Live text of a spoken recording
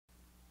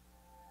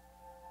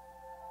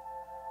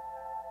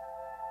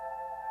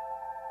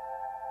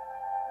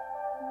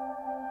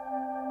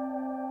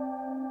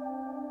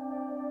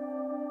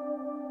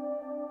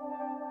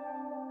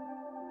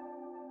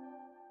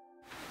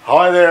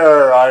Hi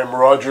there, I'm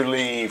Roger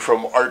Lee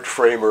from Art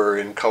Framer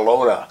in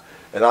Kelowna,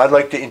 and I'd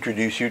like to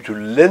introduce you to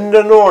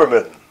Linda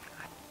Norman.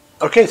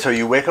 Okay, so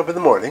you wake up in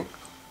the morning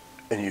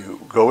and you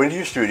go into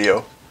your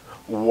studio.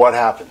 What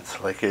happens?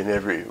 Like in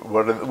every,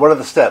 what are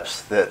the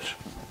steps that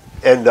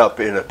end up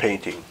in a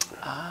painting?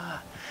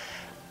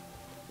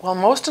 Well,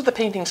 most of the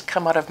paintings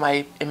come out of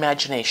my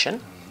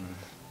imagination,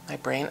 my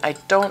brain. I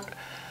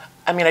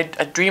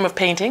dream of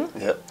painting,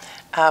 Yep.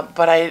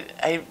 but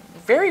I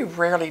very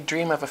rarely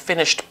dream of a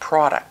finished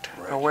product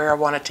or where I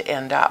want it to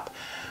end up.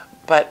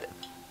 But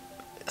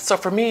so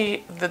for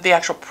me, the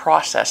actual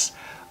process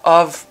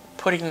of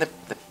putting the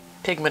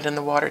pigment and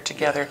the water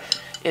together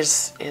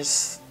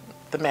is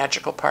the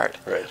magical part.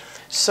 Right.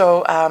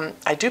 So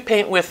I do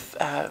paint with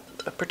a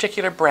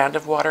particular brand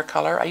of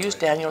watercolor. I use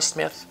Daniel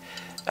Smith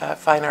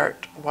fine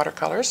art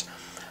watercolors.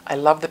 I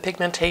love the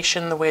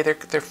pigmentation, the way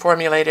they're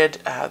formulated.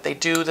 They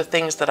do the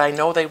things that I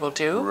know they will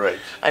do. Right.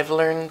 I've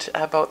learned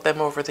about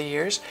them over the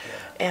years,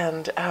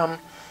 and I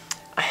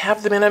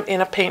have them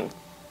in a paint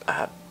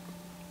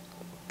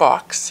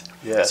box.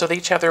 Yeah. So they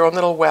each have their own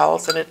little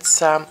wells, and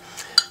it's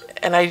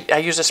and I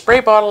use a spray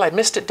bottle. I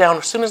mist it down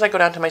as soon as I go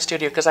down to my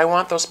studio because I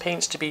want those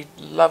paints to be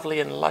lovely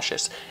and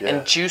luscious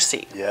and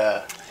juicy.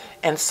 Yeah.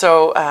 And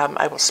so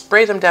I will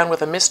spray them down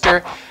with a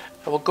mister.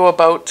 I will go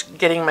about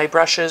getting my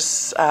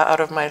brushes out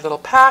of my little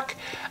pack,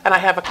 and I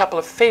have a couple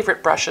of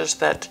favorite brushes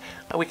that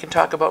we can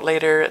talk about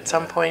later at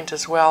some point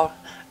as well.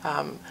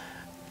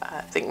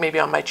 I think maybe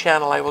on my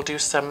channel I will do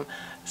some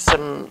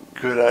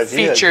Good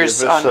idea.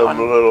 features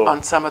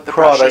on some of the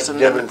brushes and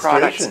the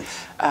products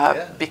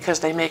because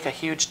they make a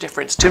huge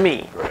difference to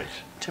me. Right.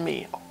 To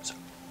me.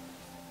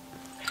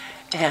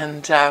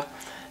 And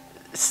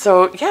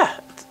so yeah,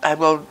 I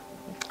will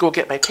go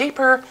get my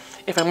paper.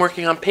 If I'm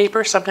working on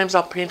paper, sometimes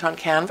I'll paint on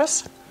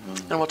canvas,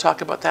 and we'll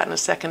talk about that in a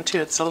second too.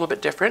 It's a little bit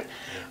different.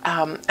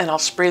 And I'll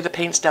spray the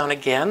paints down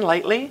again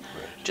lightly,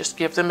 just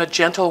give them a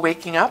gentle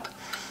waking up.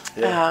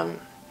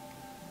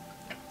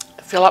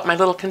 Fill up my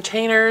little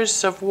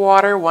containers of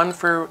water, one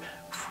for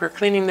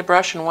cleaning the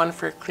brush and one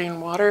for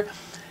clean water,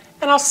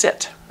 and I'll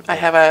sit. I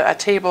have a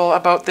table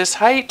about this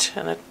height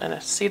and a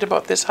seat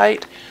about this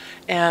height,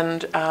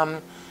 and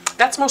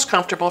that's most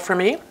comfortable for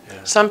me.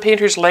 Yeah. Some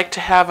painters like to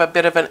have a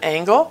bit of an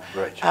angle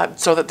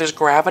so that there's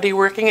gravity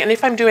working. And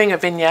if I'm doing a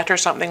vignette or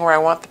something where I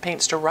want the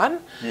paints to run,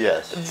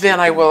 then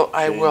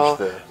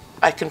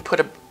I can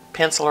put a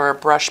pencil or a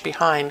brush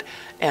behind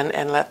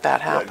and let that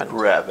happen.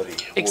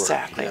 Gravity.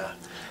 Exactly.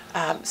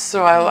 Work,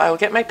 so I'll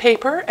get my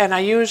paper, and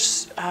I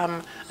use,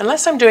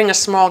 unless I'm doing a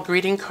small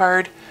greeting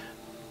card,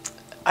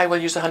 I will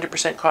use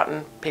 100%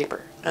 cotton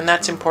paper. And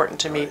that's important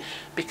to me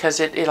because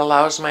it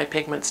allows my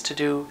pigments to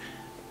do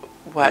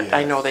what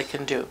I know they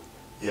can do.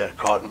 Yeah,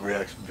 cotton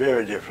reacts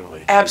very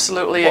differently.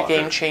 Absolutely a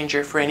game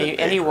changer for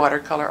any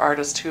watercolor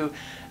artist who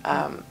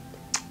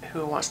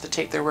wants to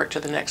take their work to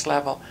the next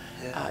level,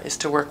 is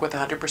to work with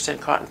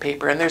 100% cotton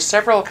paper. And there's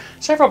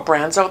several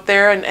brands out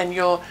there, and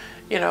you'll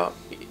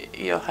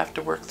have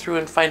to work through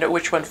and find out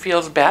which one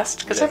feels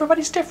best because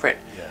everybody's different.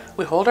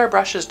 We hold our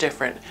brushes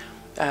different.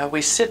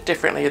 We sit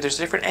differently. There's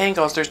different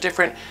angles. There's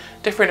different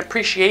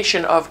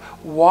appreciation of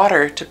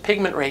water to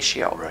pigment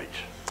ratio. Right.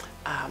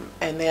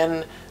 And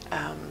then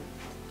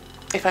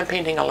if I'm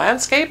painting a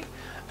landscape,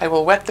 I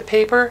will wet the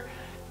paper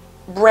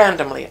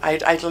randomly.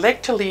 I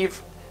like to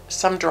leave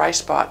some dry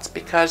spots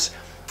because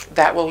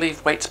that will leave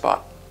white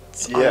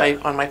spots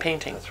on my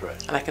painting. That's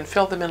right. And I can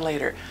fill them in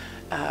later.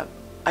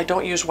 I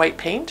don't use white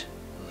paint.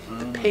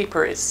 The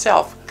paper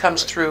itself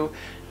comes through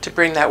to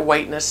bring that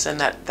whiteness and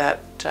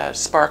that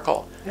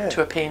sparkle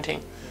to a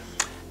painting.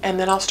 And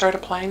then I'll start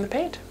applying the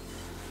paint.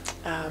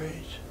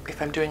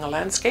 If I'm doing a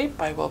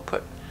landscape, I will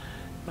put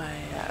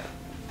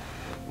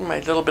my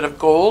little bit of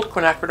gold,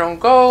 quinacridone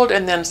gold,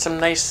 and then some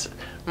nice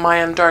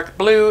Mayan dark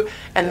blue,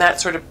 and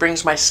that sort of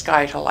brings my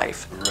sky to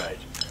life. Right.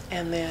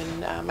 And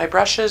then my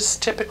brushes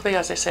typically,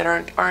 as I said,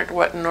 aren't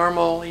what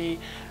normally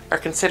are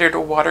considered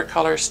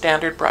watercolor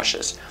standard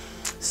brushes.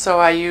 So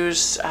I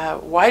use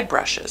wide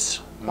brushes,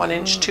 1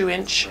 inch, 2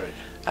 inch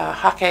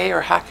hake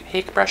or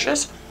hake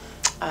brushes.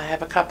 I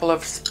have a couple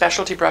of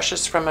specialty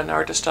brushes from an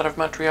artist out of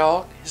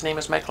Montreal. His name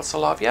is Michael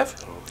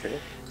Soloviev. Okay.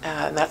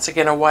 And that's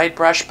again a wide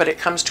brush, but it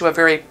comes to a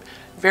very,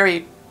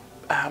 very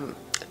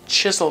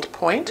chiseled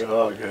point.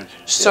 Oh, good.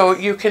 So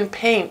you can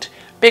paint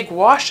big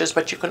washes,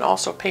 but you can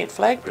also paint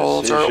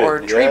flagpoles or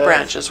tree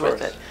branches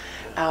with it.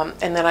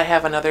 And then I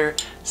have another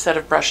set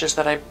of brushes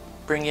that I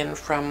bring in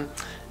from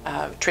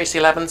Tracy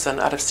Levinson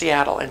out of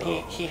Seattle, and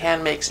he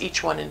hand makes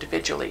each one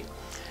individually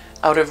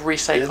out of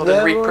recycled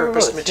and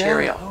repurposed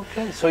material.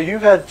 Yeah. Okay, so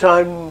you've had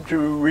time to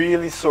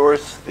really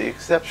source the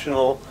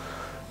exceptional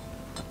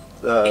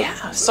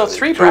so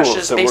 3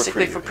 brushes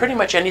basically for pretty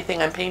much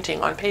anything I'm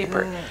painting on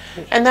paper.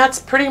 And that's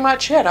pretty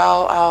much it.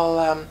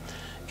 I'll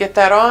get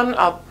that on,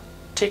 I'll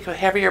take a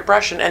heavier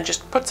brush and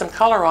just put some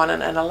color on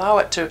and allow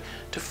it to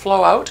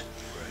flow out.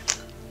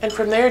 And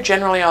from there,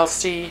 generally I'll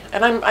see,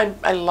 and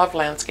I love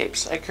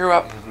landscapes. I grew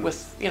up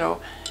with, in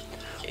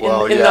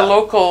the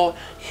local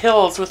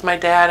hills with my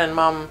dad and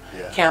mom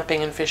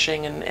camping and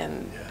fishing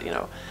and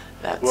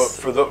That's Well,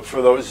 for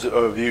those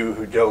of you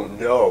who don't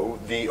know,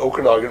 the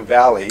Okanagan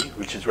Valley,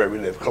 which is where we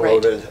live,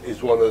 Kelowna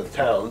is one of the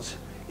towns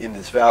in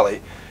this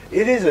valley.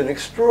 It is an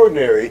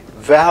extraordinary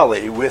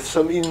valley with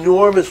some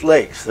enormous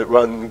lakes that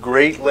run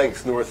great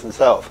lengths north and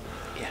south,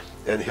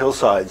 and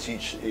hillsides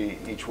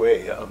each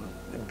way.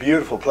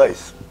 Beautiful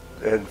place,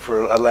 and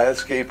for a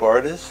landscape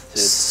artist,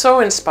 it's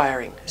so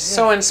inspiring,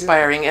 so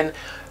inspiring,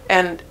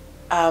 and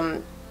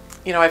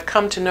you know, I've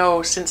come to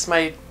know since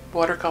my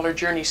watercolor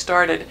journey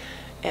started,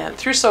 and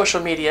through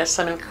social media,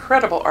 some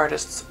incredible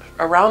artists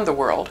around the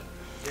world,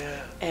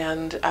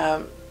 and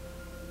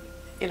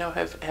you know,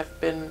 have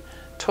been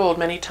told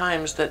many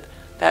times that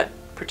that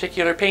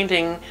particular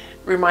painting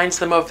reminds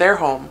them of their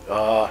home.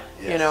 yes,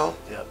 you know,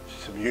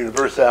 some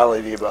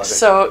universality about it.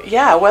 So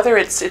yeah, whether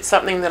it's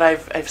something that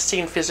I've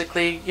seen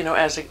physically, you know,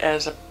 as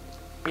a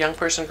young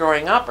person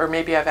growing up, or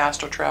maybe I've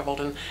astral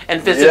traveled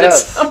and visited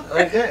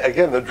somewhere. Okay.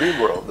 Again, the dream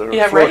world. They're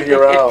Yeah, floating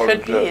right. around.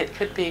 It could be. It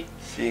could be.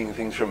 Seeing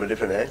things from a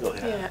different angle.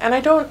 Yeah, and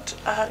I don't,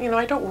 you know,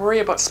 I don't worry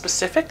about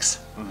specifics.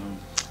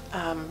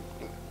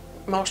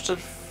 Most of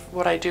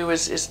what I do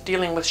is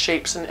dealing with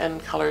shapes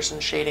and colors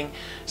and shading.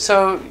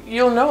 So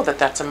you'll know that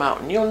that's a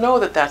mountain. You'll know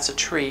that that's a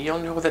tree. You'll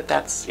know that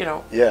that's, you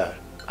know,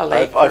 a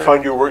lake. I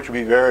find your work to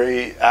be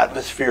very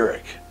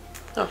atmospheric.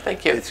 Oh,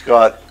 thank you. It's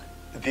got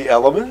the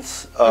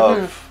elements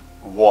of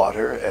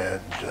water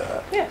and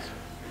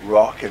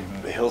rock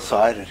and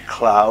hillside and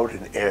cloud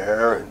and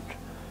air and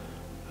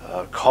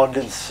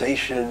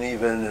condensation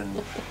even,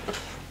 and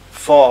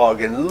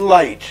fog and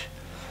light.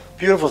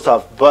 Beautiful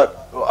stuff.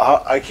 But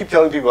I keep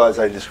telling people as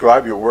I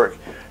describe your work,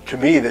 to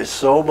me there's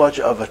so much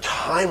of a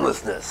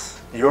timelessness.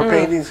 Your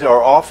paintings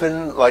are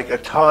often like a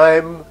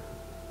time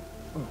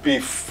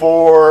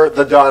before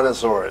the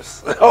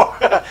dinosaurs.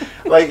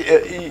 Like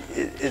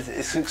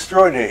it's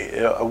extraordinary.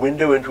 A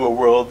window into a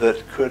world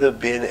that could have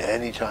been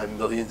any time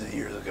millions of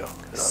years ago.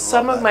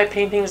 Some of my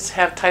paintings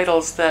have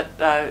titles that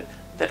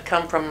that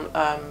come from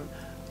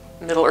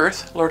Middle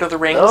Earth, Lord of the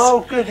Rings.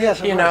 Oh, good,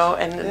 yes. You know,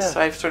 and so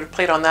I've sort of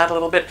played on that a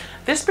little bit.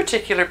 This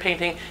particular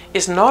painting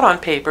is not on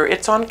paper;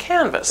 it's on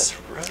canvas.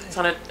 That's right. It's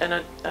on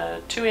a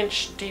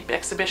 2-inch deep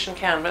exhibition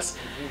canvas.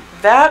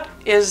 That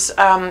is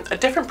a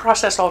different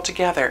process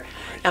altogether.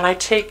 And I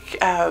take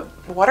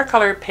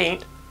watercolor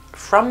paint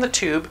from the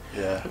tube,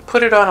 and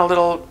put it on a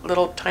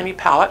little tiny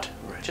palette,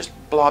 just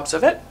blobs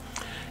of it,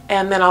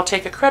 and then I'll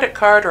take a credit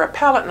card or a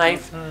palette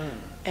knife.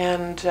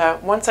 And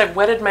once I've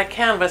wetted my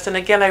canvas, and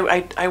again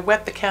I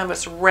wet the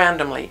canvas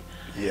randomly.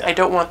 I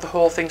don't want the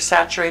whole thing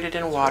saturated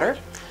in water,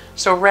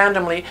 so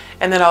randomly,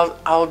 and then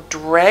I'll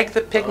drag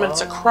the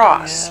pigments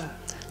across.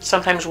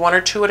 Sometimes 1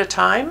 or 2 at a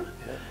time,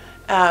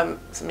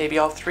 so maybe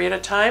all 3 at a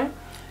time,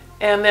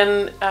 and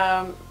then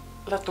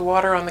let the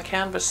water on the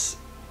canvas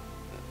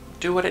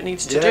do what it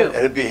needs to do.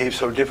 And it behaves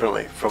so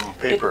differently from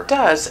paper. It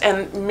does,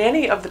 and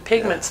many of the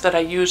pigments that I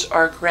use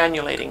are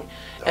granulating,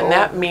 and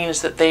that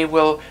means that they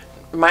will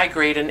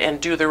migrate and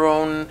do their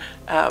own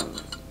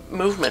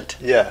movement.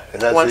 Yeah,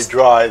 and as they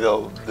dry,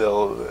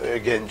 they'll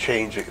again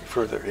change it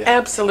further. Yeah.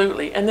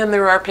 Absolutely, and then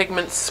there are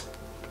pigments,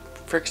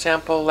 for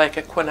example, like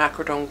a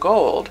quinacridone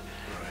gold,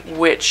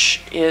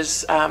 which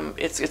is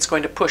it's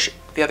going to push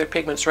the other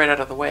pigments right out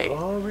of the way.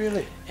 Oh,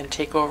 really? And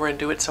take over and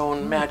do its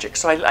own magic.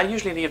 So I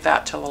usually leave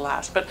that till the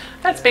last. But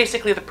that's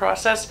basically the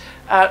process.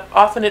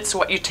 Often it's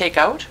what you take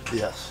out.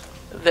 Yes.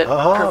 That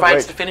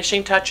provides the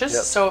finishing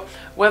touches. So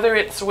whether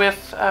it's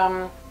with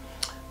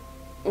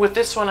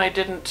this one, I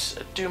didn't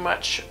do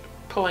much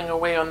pulling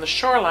away on the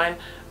shoreline,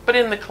 but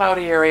in the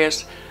cloudy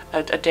areas,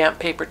 a damp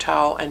paper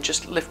towel and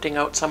just lifting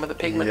out some of the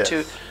pigment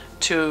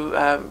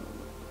to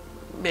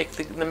make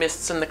the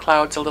mists and the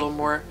clouds a little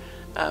more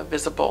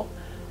visible,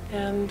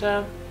 and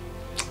then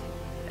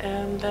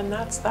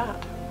that's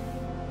that.